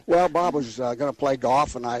happen? Well, Bob was going to play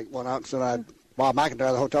golf, and I went out and said, Bob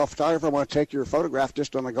McIntyre, the hotel photographer, I want to take your photograph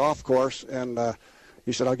just on the golf course. And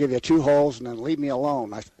he said, I'll give you 2 holes and then leave me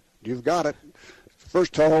alone. I said, you've got it.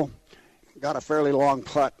 First hole, got a fairly long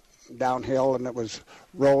putt downhill, and it was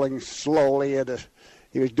rolling slowly.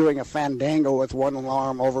 He was doing a fandango with one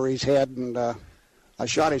arm over his head, and I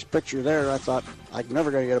shot his picture there, and I thought, I'm never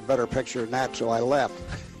going to get a better picture than that, so I left.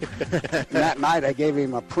 And that night, I gave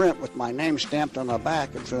him a print with my name stamped on the back,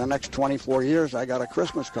 and for the next 24 years, I got a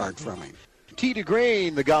Christmas card from him. Tee to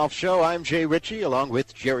Green, the golf show. I'm Jay Ritchie, along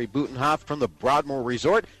with Jerry Butenhoff from the Broadmoor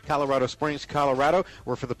Resort, Colorado Springs, Colorado,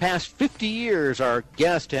 where for the past 50 years, our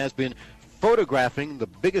guest has been photographing the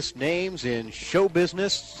biggest names in show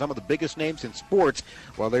business, some of the biggest names in sports,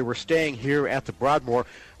 while they were staying here at the Broadmoor.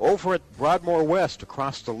 Over at Broadmoor West,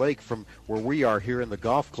 across the lake from where we are here in the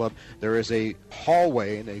golf club, there is a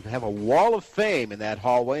hallway, and they have a wall of fame in that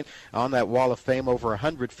hallway. On that wall of fame, over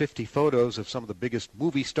 150 photos of some of the biggest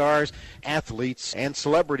movie stars, athletes, and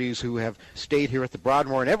celebrities who have stayed here at the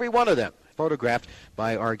Broadmoor, and every one of them photographed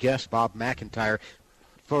by our guest, Bob McIntyre.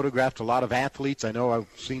 Photographed a lot of athletes. I know I've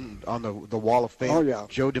seen on the wall of fame. Oh, yeah.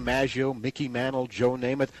 Joe DiMaggio, Mickey Mantle, Joe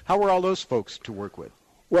Namath. How were all those folks to work with?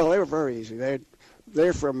 Well, they were very easy.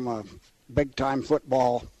 They're from big-time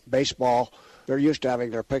football, baseball. They're used to having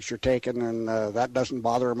their picture taken, and that doesn't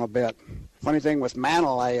bother them a bit. Funny thing with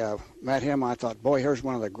Mantle, I met him. I thought, boy, here's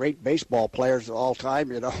one of the great baseball players of all time,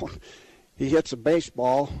 you know. He hits a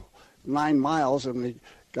baseball 9 miles, and he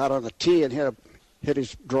got on the tee and hit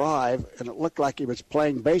his drive, and it looked like he was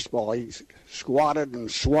playing baseball. He squatted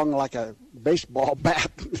and swung like a baseball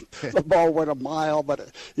bat. The ball went a mile,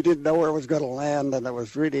 but he didn't know where it was going to land, and it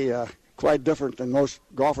was really quite different than most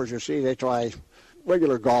golfers you see. They try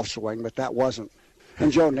regular golf swing, but that wasn't.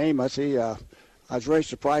 And Joe Namath, I was very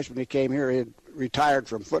surprised when he came here. He had retired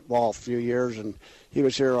from football a few years, and he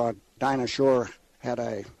was here on Dinah Shore, had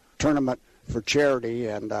a tournament for charity,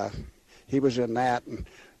 and he was in that, and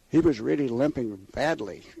he was really limping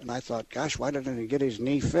badly, and I thought, gosh, why didn't he get his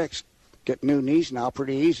knee fixed? Get new knees now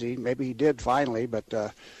pretty easy. Maybe he did finally, but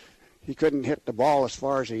he couldn't hit the ball as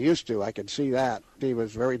far as he used to. I could see that. He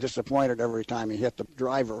was very disappointed every time he hit the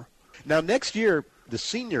driver. Now, next year, the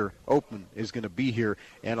Senior Open is going to be here,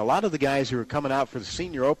 and a lot of the guys who are coming out for the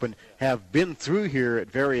Senior Open have been through here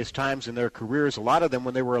at various times in their careers, a lot of them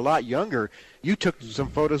when they were a lot younger. You took some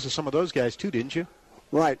photos of some of those guys, too, didn't you?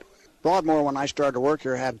 Right. Broadmoor, when I started to work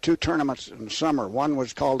here, had 2 tournaments in the summer. One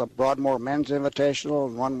was called the Broadmoor Men's Invitational,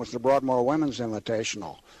 and one was the Broadmoor Women's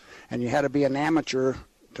Invitational. And you had to be an amateur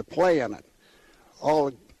to play in it. All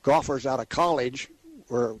the golfers out of college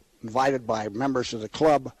were invited by members of the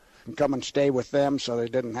club and come and stay with them, so they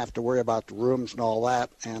didn't have to worry about the rooms and all that.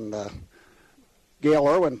 And Gail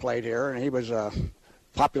Irwin played here, and he was a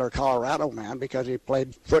popular Colorado man because he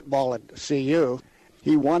played football at CU.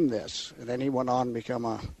 He won this, and then he went on to become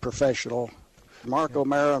a professional. Mark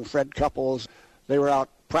O'Mara and Fred Couples, they were out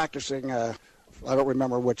practicing. I don't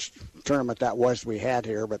remember which tournament that was we had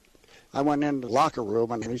here, but I went in the locker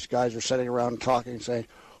room, and these guys are sitting around talking, saying,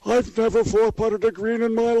 I've never 4-putted a green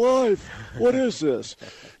in my life. What is this?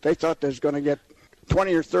 They thought they was going to get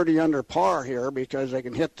 20 or 30 under par here because they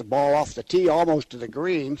can hit the ball off the tee almost to the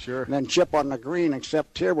green, and then chip on the green,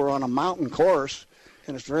 except here we're on a mountain course,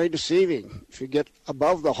 and it's very deceiving. If you get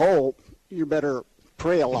above the hole, you better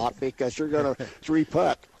pray a lot because you're going to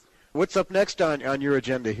 3-putt. What's up next on your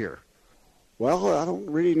agenda here? Well, I don't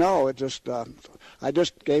really know. It just I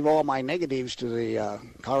just gave all my negatives to the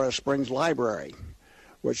Colorado Springs Library,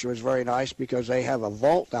 which was very nice because they have a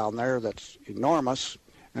vault down there that's enormous,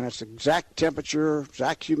 and it's exact temperature,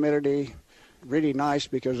 exact humidity, really nice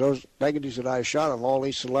because those negatives that I shot of all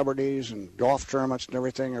these celebrities and golf tournaments and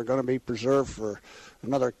everything are going to be preserved for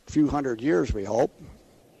another few hundred years, we hope.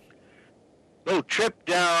 Little trip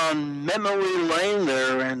down memory lane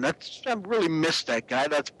there, and I really missed that guy.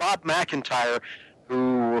 That's Bob McIntyre,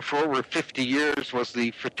 who for over 50 years was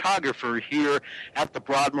the photographer here at the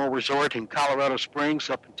Broadmoor Resort in Colorado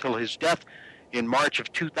Springs up until his death in March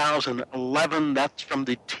of 2011. That's from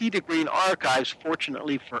the Tee to Green archives.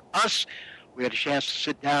 Fortunately for us, we had a chance to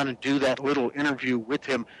sit down and do that little interview with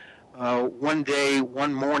him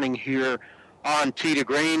one morning here on Tee to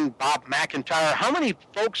Green. Bob McIntyre. How many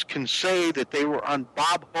folks can say that they were on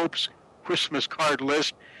Bob Hope's Christmas card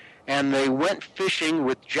list and they went fishing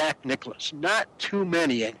with Jack Nicklaus? Not too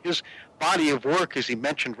many. And his body of work, as he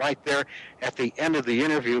mentioned right there at the end of the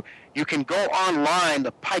interview, you can go online,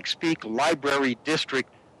 the Pikes Peak Library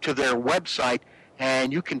District, to their website,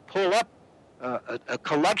 and you can pull up a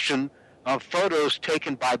collection of photos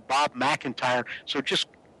taken by Bob McIntyre. So just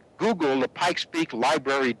Google the Pikes Peak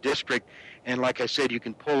Library District, and like I said, you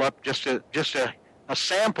can pull up just a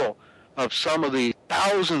sample of some of the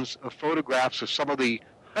thousands of photographs of some of the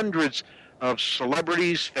hundreds of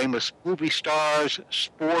celebrities, famous movie stars,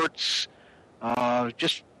 sports,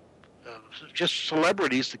 just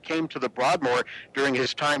celebrities that came to the Broadmoor during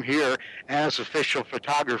his time here as official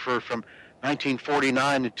photographer from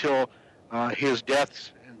 1949 until his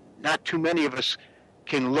death. Not too many of us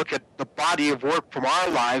can look at the body of work from our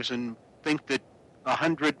lives and think that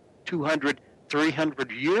 100, 200,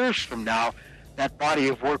 300 years from now, that body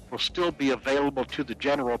of work will still be available to the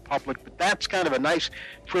general public. But that's kind of a nice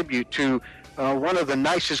tribute to one of the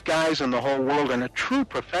nicest guys in the whole world and a true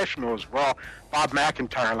professional as well, Bob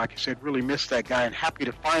McIntyre. Like I said, really missed that guy, and happy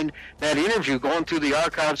to find that interview going through the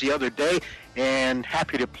archives the other day, and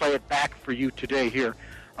happy to play it back for you today here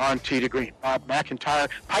on Tee to Green. Bob McIntyre,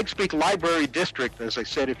 Pikes Peak Library District, as I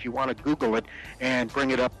said, if you want to Google it and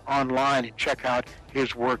bring it up online and check out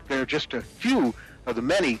his work there. Just a few of the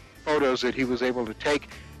many photos that he was able to take.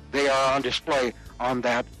 They are on display on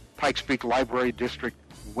that Pikes Peak Library District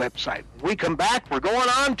website. When we come back, we're going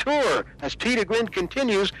on tour as Tee to Green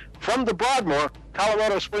continues from the Broadmoor,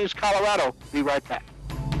 Colorado Springs, Colorado. Be right back.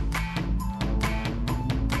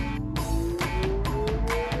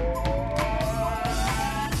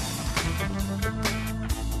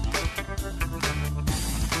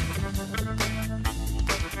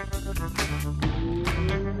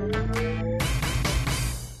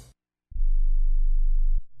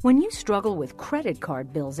 When you struggle with credit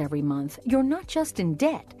card bills every month, you're not just in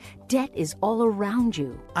debt. Debt is all around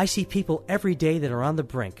you. I see people every day that are on the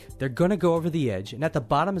brink. They're going to go over the edge, and at the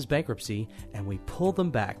bottom is bankruptcy, and we pull them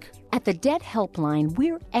back. At the Debt Helpline,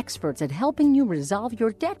 we're experts at helping you resolve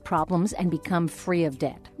your debt problems and become free of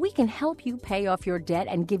debt. We can help you pay off your debt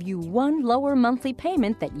and give you one lower monthly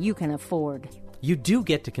payment that you can afford. You do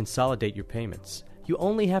get to consolidate your payments. You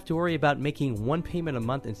only have to worry about making one payment a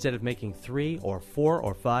month instead of making 3 or 4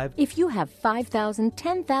 or 5. If you have $5,000,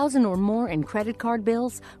 $10,000 or more in credit card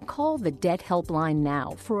bills, call the Debt Helpline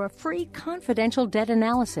now for a free confidential debt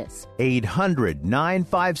analysis.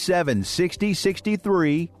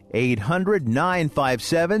 800-957-6063.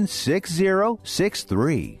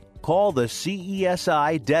 800-957-6063. Call the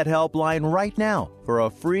CESI Debt Helpline right now for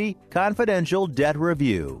a free confidential debt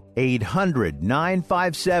review.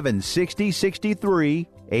 800-957-6063.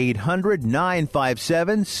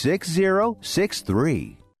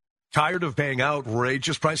 800-957-6063. Tired of paying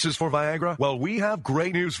outrageous prices for Viagra? Well, we have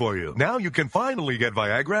great news for you. Now you can finally get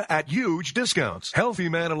Viagra at huge discounts. Healthy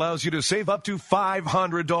Man allows you to save up to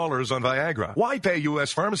 $500 on Viagra. Why pay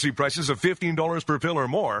U.S. pharmacy prices of $15 per pill or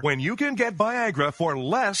more when you can get Viagra for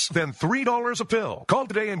less than $3 a pill? Call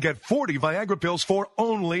today and get 40 Viagra pills for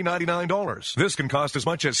only $99. This can cost as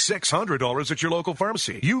much as $600 at your local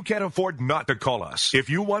pharmacy. You can't afford not to call us. If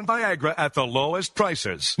you want Viagra at the lowest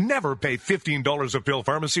prices, never pay $15 a pill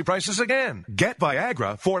pharmacy prices prices again. Get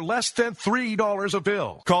Viagra for less than $3 a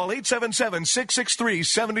pill. Call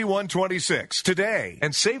 877-663-7126 today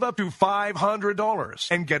and save up to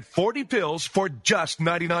 $500 and get 40 pills for just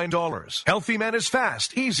 $99. Healthy Man is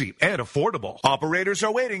fast, easy, and affordable. Operators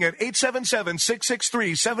are waiting at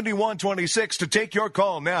 877-663-7126 to take your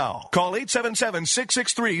call now. Call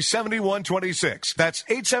 877-663-7126. That's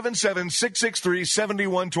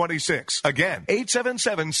 877-663-7126. Again,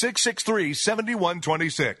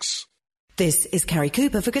 877-663-7126. This is Carrie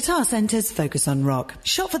Cooper for Guitar Centre's Focus on Rock.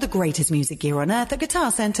 Shop for the greatest music gear on earth at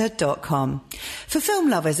GuitarCenter.com. For film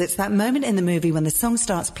lovers, it's that moment in the movie when the song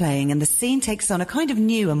starts playing and the scene takes on a kind of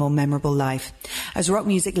new and more memorable life. As rock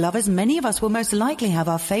music lovers, many of us will most likely have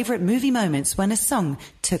our favourite movie moments when a song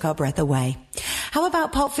took our breath away. How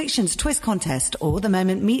about Pulp Fiction's Twist Contest or the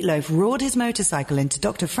moment Meatloaf roared his motorcycle into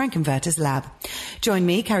Dr. Frankenfurter's lab? Join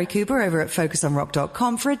me, Carrie Cooper, over at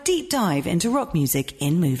FocusOnRock.com for a deep dive into rock music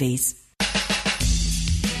in movies.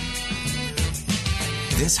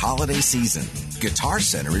 This holiday season, Guitar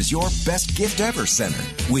Center is your best gift ever center.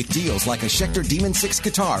 With deals like a Schecter Demon 6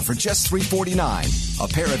 guitar for just $349, a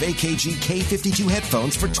pair of AKG K52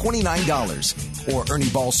 headphones for $29, or Ernie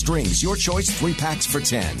Ball strings, your choice, 3 packs for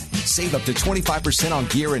 $10. Save up to 25% on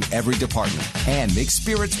gear in every department. And make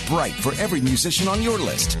spirits bright for every musician on your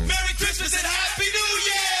list. Merry Christmas and Happy New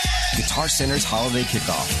Year! Guitar Center's Holiday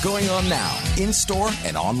Kickoff, going on now, in-store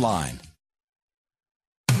and online.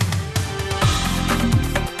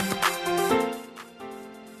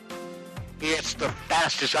 It's the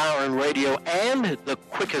fastest hour in radio and the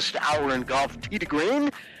quickest hour in golf. Tee to Green,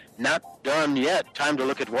 not done yet. Time to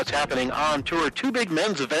look at what's happening on tour. 2 big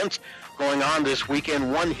men's events going on this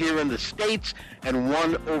weekend, one here in the States and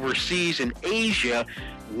one overseas in Asia.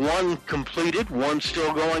 One completed, one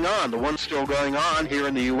still going on. The one still going on here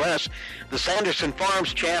in the U.S., the Sanderson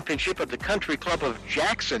Farms Championship at the Country Club of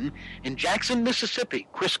Jackson in Jackson, Mississippi.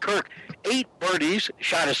 Chris Kirk, 8 birdies,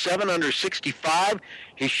 shot a 7 under 65.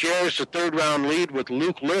 He shares the third-round lead with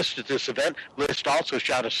Luke List at this event. List also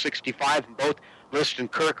shot a 65, and both List and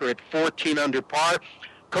Kirk are at 14 under par.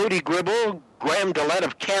 Cody Gribble, Graham Dillette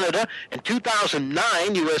of Canada, and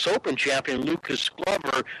 2009 U.S. Open champion Lucas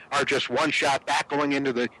Glover are just one shot back going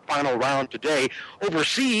into the final round today.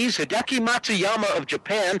 Overseas, Hideki Matsuyama of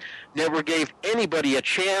Japan never gave anybody a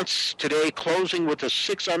chance today, closing with a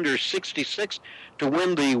 6 under 66 to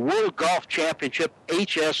win the World Golf Championship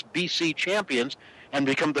HSBC Champions and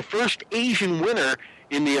become the first Asian winner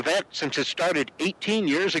in the event since it started 18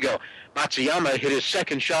 years ago. Matsuyama hit his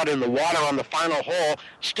second shot in the water on the final hole,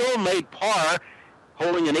 still made par,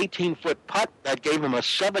 holding an 18-foot putt that gave him a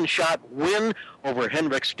 7-shot win over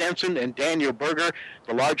Henrik Stenson and Daniel Berger,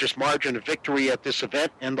 the largest margin of victory at this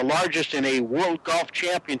event and the largest in a World Golf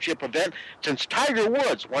Championship event since Tiger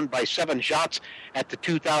Woods won by 7 shots at the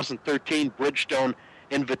 2013 Bridgestone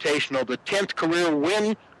Invitational. The 10th career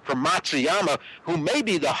win for Matsuyama, who may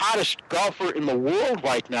be the hottest golfer in the world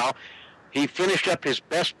right now. He finished up his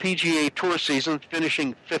best PGA Tour season,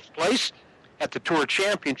 finishing 5th place at the Tour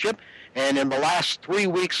Championship. And in the last 3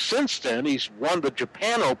 weeks since then, he's won the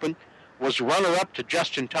Japan Open, was runner-up to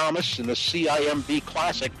Justin Thomas in the CIMB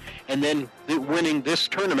Classic, and then winning this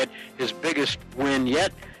tournament, his biggest win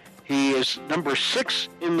yet. He is number 6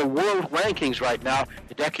 in the world rankings right now,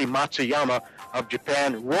 Hideki Matsuyama of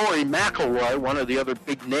Japan. Rory McIlroy, one of the other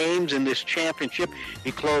big names in this championship,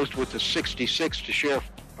 he closed with the 66 to share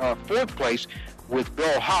 4th place with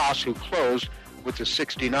Bill Haas, who closed with the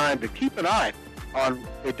 69. But keep an eye on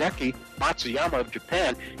Hideki Matsuyama of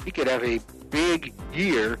Japan. He could have a big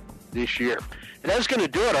year this year. And that's going to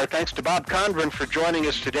do it. Our thanks to Bob Condren for joining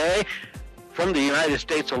us today from the United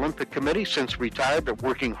States Olympic Committee, since retired, but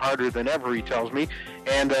working harder than ever, he tells me.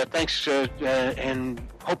 And thanks, and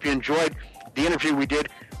hope you enjoyed the interview we did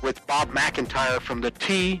with Bob McIntyre from the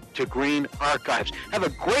Tee to Green Archives. Have a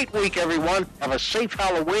great week, everyone. Have a safe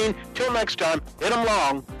Halloween. Till next time, hit 'em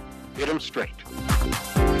long, hit 'em straight.